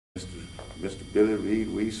Mr. Billy Reed,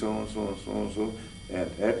 we so-and-so and so-and-so. And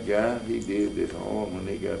that guy, he did this all when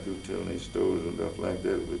they got through telling their stories and stuff like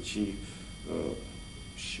that with Chief,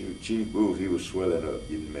 Chief Booth, he was swelling up,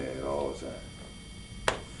 getting mad all the time.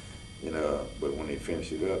 And, but when they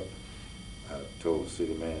finished it up, I told the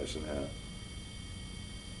city manager now,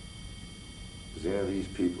 is any of these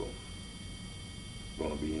people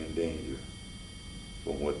going to be in danger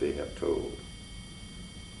from what they have told?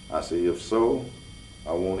 I said, if so,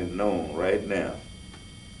 I want it known right now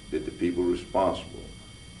that the people responsible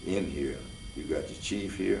in here, you got your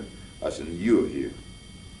chief here, I said, you're here.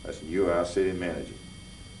 I said, you're our city manager.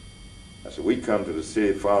 I said, we come to the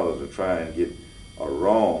city fathers to try and get a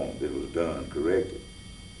wrong that was done corrected.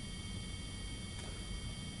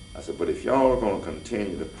 I said, but if y'all are going to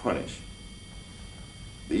continue to punish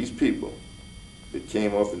these people that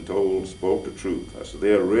came up and spoke the truth, I said,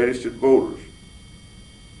 they're registered voters.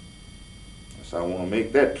 I said, I want to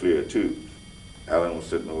make that clear too. Alan was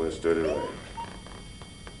sitting over there studying right.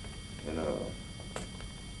 And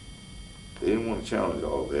they didn't want to challenge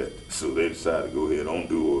all that, so they decided to go ahead and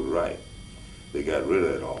do what was right. They got rid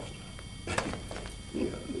of that officer.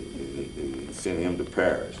 Yeah, they sent him to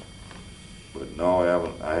Paris. But no,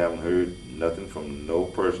 I haven't heard nothing from no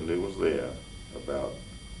person that was there about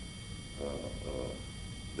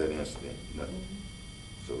that incident. Nothing.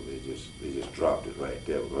 So they just dropped it right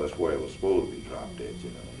there. Well, that's where it was supposed to be dropped at, you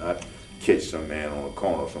know, not catch some man on a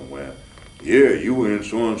corner somewhere. Yeah, you were in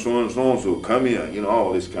so and so and so and so. Come in, you know,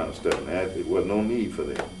 all this kind of stuff. And there was no need for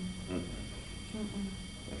that.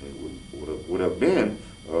 It would have been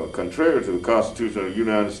contrary to the Constitution of the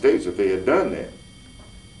United States if they had done that,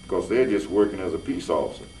 because they're just working as a peace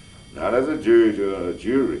officer, not as a judge or a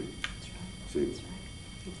jury. That's right. See? That's right.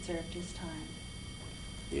 He served his time.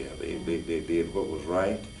 Yeah, they did what was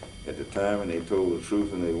right at the time, and they told the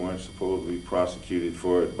truth, and they weren't supposed to be prosecuted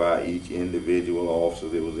for it by each individual officer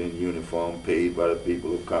that was in uniform, paid by the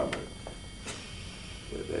people of Commerce.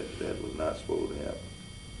 That was not supposed to happen.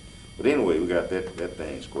 But anyway, we got that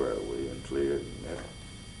thing squared away and cleared, and that,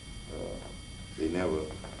 they never.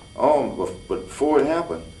 Oh, but before it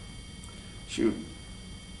happened, shoot,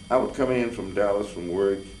 I would come in from Dallas from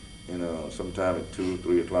work, and sometime at 2 or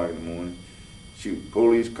 3 o'clock in the morning. Shoot,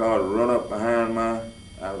 police car to run up behind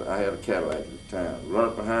I had a Cadillac at the time, run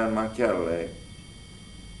up behind my Cadillac,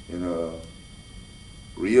 and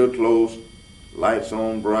real close, lights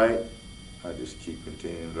on bright. I just keep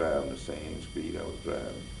continuing driving the same speed I was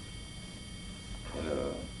driving.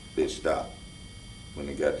 And they stopped when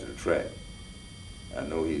they got to the track. I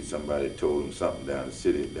know somebody told him something down the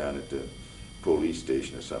city, down at the police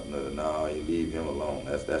station or something. No, you leave him alone.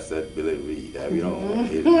 That's that Billy Reed. We don't want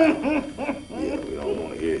to hear his mouth. Yeah, we don't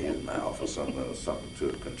want to hear his mouth or something to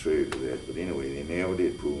the contrary to that. But anyway, they never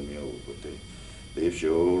did pull me over, but they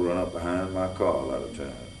sure run up behind my car a lot of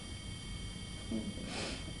times.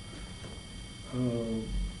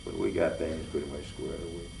 But we got things pretty much squared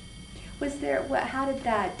away. Was there? How did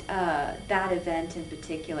that event in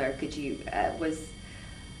particular? Could you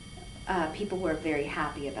people were very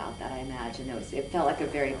happy about that, I imagine. It felt like a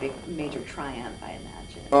very big, major triumph, I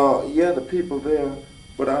imagine. Yeah, the people there,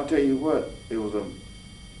 but I'll tell you what, it was a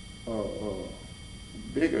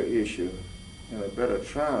bigger issue and a better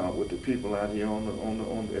triumph with the people out here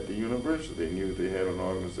at the university. They knew they had an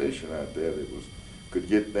organization out there that could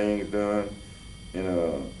get things done,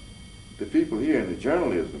 and the people here in the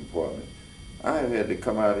journalism department, I have had to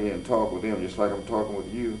come out here and talk with them just like I'm talking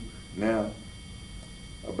with you now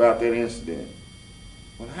about that incident.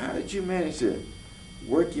 Well, how did you manage to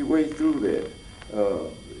work your way through that?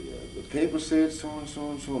 The paper said so and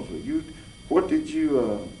so and so and so. What did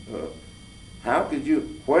you?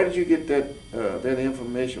 Where did you get that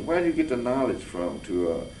information? Where did you get the knowledge from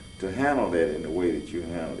to handle that in the way that you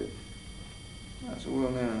handled it? I said,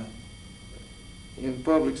 well, now, in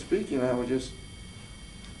public speaking, I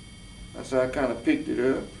kind of picked it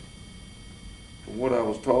up from what I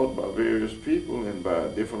was taught by various people and by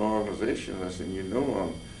different organizations. I said,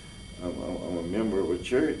 I'm a member of a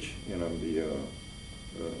church, and I'm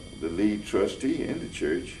the lead trustee in the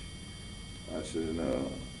church. I said,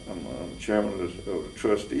 I'm chairman of the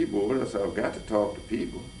trustee board. I said, I've got to talk to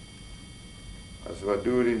people. I said, if I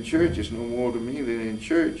do it in church, it's no more to me than in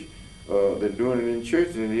church. Than doing it in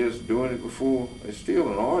church than it is doing it before it's still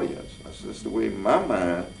an audience. I said, that's the way my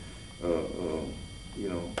mind, the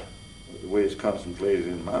way it's contemplated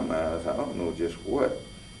in my mind. I said, I don't know just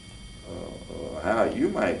how you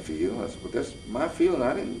might feel. I said, but that's my feeling.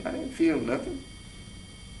 I didn't feel nothing.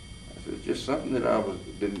 I said, it's just something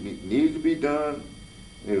that needed to be done.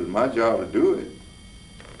 And it was my job to do it.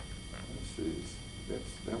 I said,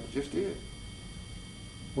 that was just it.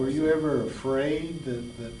 Were you ever afraid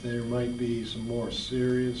that there might be some more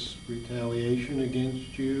serious retaliation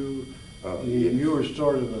against you? Yes. You were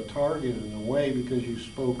sort of a target in a way because you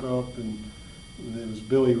spoke up, and it was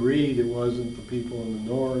Billy Reed. It wasn't the people in the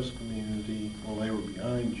Norris community. Well, they were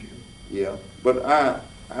behind you. Yeah, but I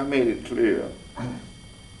made it clear,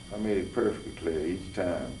 I made it perfectly clear each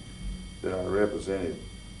time that I represented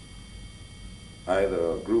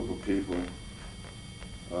either a group of people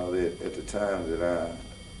that at the time that I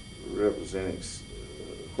represented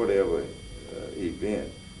whatever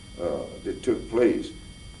event that took place.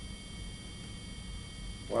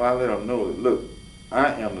 Well, I let them know that, look,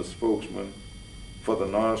 I am the spokesman for the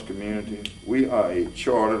Norris community. We are a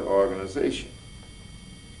chartered organization.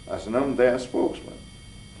 I said, I'm their spokesman.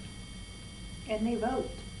 And they vote.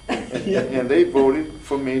 And they voted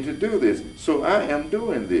for me to do this. So I am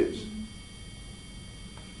doing this.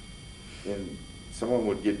 And someone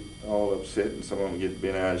would get all upset and someone would get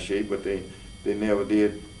bent out of shape, but they never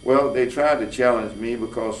did. Well, they tried to challenge me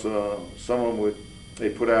because someone they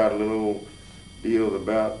put out a little deal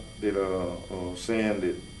about that, saying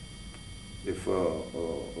that if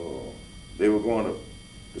they were going to,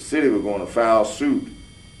 the city was going to file suit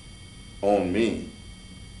on me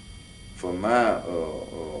for my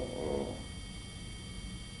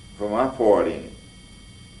part in it.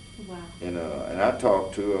 Wow. And I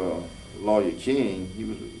talked to Lawyer King. He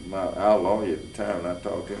was our lawyer at the time, and I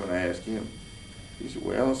talked to him and I asked him. He said,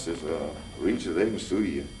 "Well," says, "Reacher, they can sue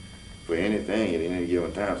you for anything at any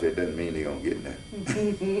given time." So it doesn't mean they're gonna get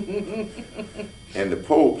nothing. And the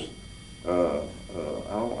popes, I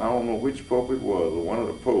don't know which pope it was, but one of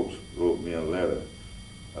the popes wrote me a letter.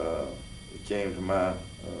 It came to my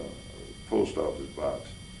post office box.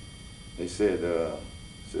 They said,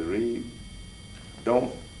 "Reed,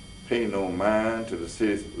 don't pay no mind to the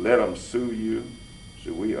city. Let them sue you.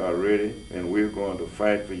 So we are ready, and we're going to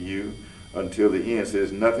fight for you until the end. So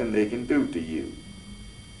there's nothing they can do to you.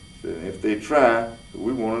 So if they try,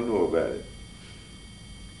 we want to know about it.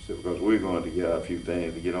 So because we're going to get out a few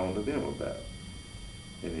things to get on to them about it."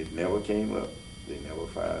 And it never came up. They never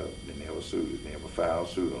filed. They never sued. They never filed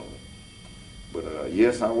suit on me. But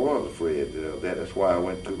yes, I was afraid that. That's why I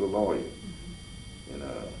went to the lawyer. And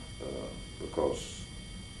because,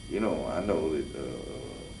 you know, I know that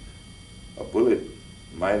a bullet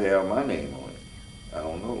might have my name on it. I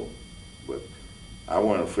don't know. But I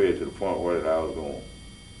wasn't afraid to the point where I was going to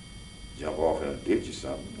jump off in a ditch or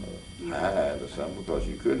something, or hide or something, because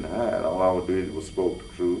you couldn't hide. All I would do was spoke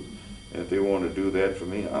the truth. And if they want to do that for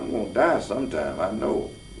me, I'm going to die sometime. I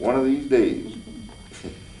know, one of these days.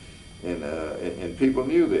 And people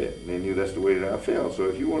knew that. And they knew that's the way that I felt. So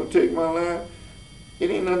if you want to take my life, it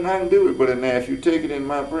ain't nothing I can do with it. But now if you take it in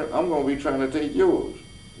my breath, I'm going to be trying to take yours.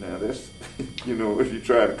 Now that's, you know, if you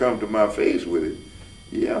try to come to my face with it,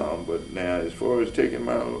 yeah. But now as far as taking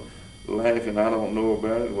my life and I don't know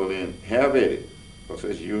about it, well then have at it. Because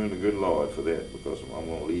that's you and the good Lord for that. Because I'm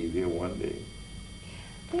going to leave here one day.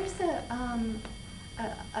 There's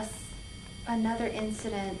another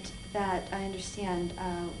incident that I understand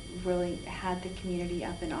really had the community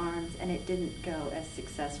up in arms, and it didn't go as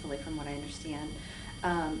successfully, from what I understand.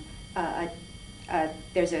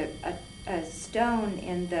 There's a stone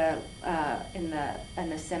in the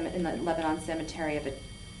Lebanon cemetery of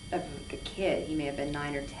a kid. He may have been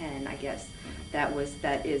 9 or 10, I guess. That was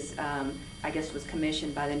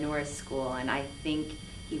commissioned by the Norris School, and I think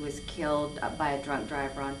he was killed by a drunk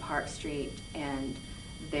driver on Park Street, and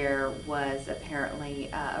there was apparently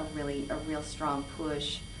a real strong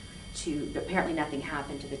push to, apparently nothing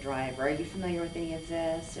happened to the driver. Are you familiar with any of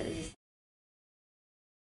this?